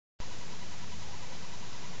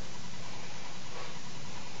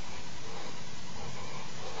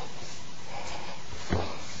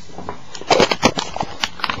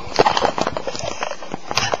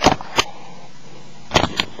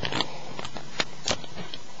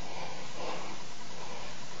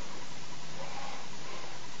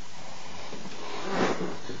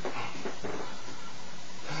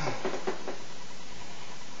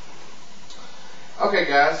Okay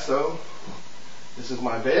guys, so this is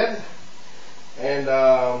my bed, and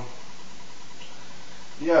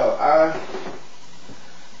yeah,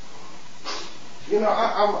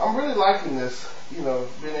 I'm really liking this,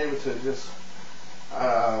 being able to just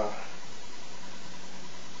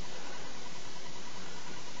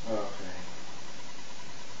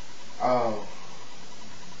okay.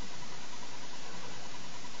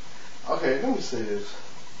 Okay, let me say this.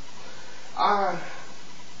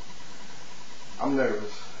 I'm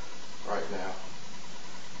nervous right now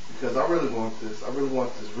because I really want this. I really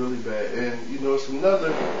want this really bad. And it's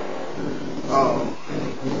another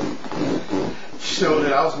show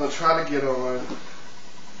that I was gonna try to get on,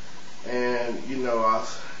 and I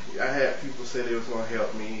had people say they was gonna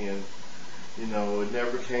help me, and it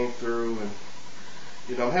never came through,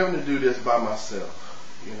 and I'm having to do this by myself,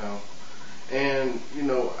 and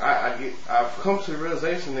I've come to the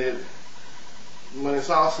realization that when it's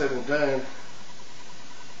all said and done,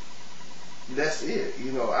 that's it.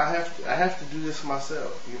 I have to do this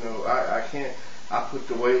myself. I can't. I put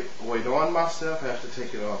the weight on myself. I have to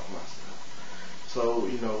take it off myself. So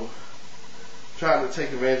trying to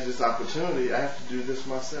take advantage of this opportunity, I have to do this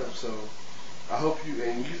myself. So I hope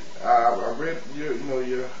I read your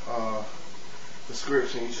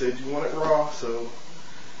description. You said you want it raw. So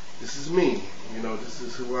this is me. This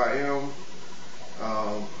is who I am.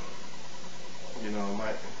 I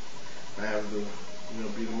have the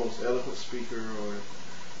be the most eloquent speaker or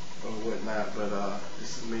whatnot, but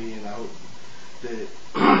this is me, and I hope that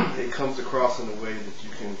it comes across in a way that you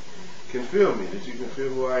can feel me, that you can feel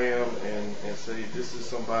who I am, and say this is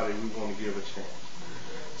somebody we want to give a chance.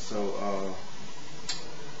 So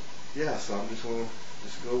yeah, so I'm just gonna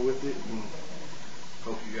go with it and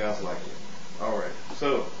hope you guys like it. All right,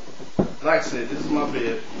 so like I said, this is my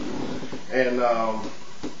bed, and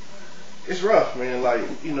it's rough, man. Like,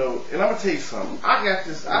 and I'm gonna tell you something. I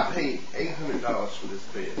paid $800 for this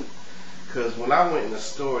bed because when I went in the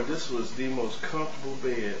store, this was the most comfortable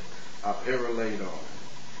bed I've ever laid on.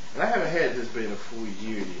 And I haven't had this bed in a full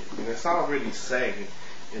year yet, and it's already sagging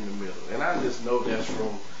in the middle. And I just know that's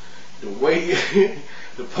from the weight,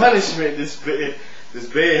 the punishment this bed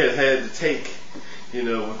has had to take,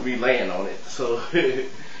 with me laying on it. So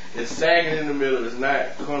it's sagging in the middle. It's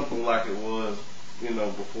not comfortable like it was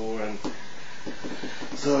before, and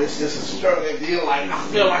so it's just a struggling deal. Like, I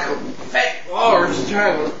feel like a fat walrus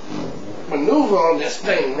trying to maneuver on this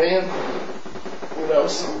thing, man.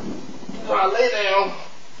 So I lay down,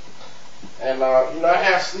 and I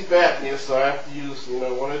have sleep apnea, so I have to use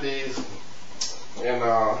one of these, and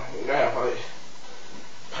I have like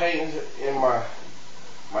pains in my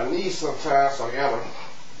knees sometimes, so I gotta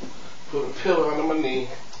put a pillow under my knee,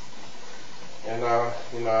 and I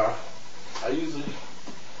usually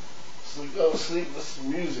go to sleep with some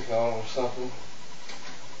music on or something.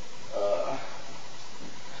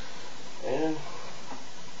 And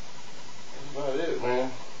that's about it,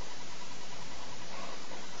 man.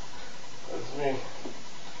 That's me.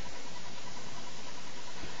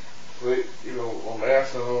 Sleep, my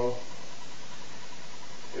mask on,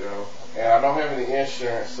 and I don't have any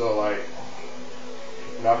insurance, so like,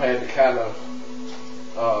 I've had to kind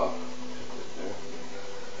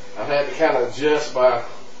of adjust by,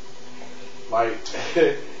 like,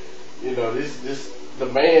 the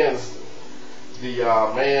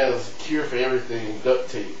man's cure for everything, duct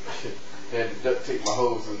tape. Had to duct tape my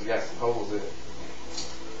hoses, got some holes in it.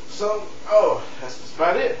 So, that's just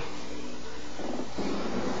about it.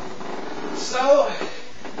 So,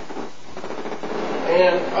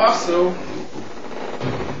 and also,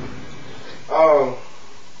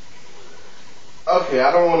 okay,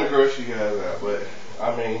 I don't want to gross you guys out, but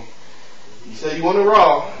I mean, you say you want it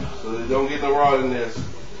raw, so don't get no raw in this.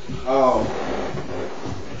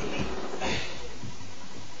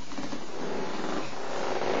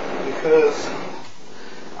 Because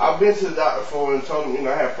I've been to the doctor before and told him,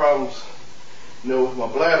 I have problems, with my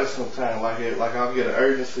bladder sometimes. Like I'll get an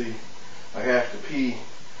urgency, like I have to pee,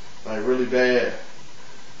 like really bad,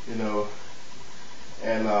 and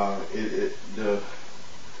the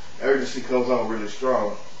urgency comes on really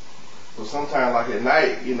strong. So sometimes, like at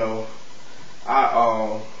night,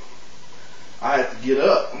 I have to get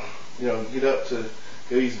up, to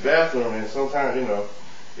go use the bathroom, and sometimes,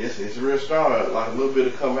 it's real strong, like a little bit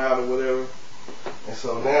of come out or whatever. And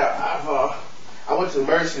so now I went to the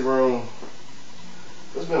emergency room.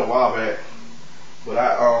 It's been a while back, but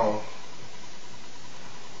I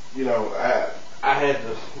had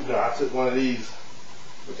to, I took one of these,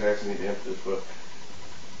 which I actually need to empty this, but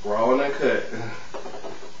raw and uncut.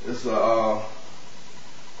 It's a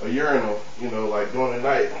urinal, like during the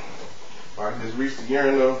night, I can just reach the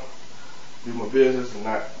urinal, do my business and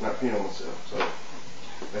not pee on myself. So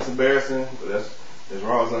that's embarrassing, but that's as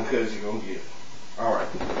raw as uncut as you're gonna get. All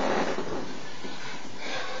right.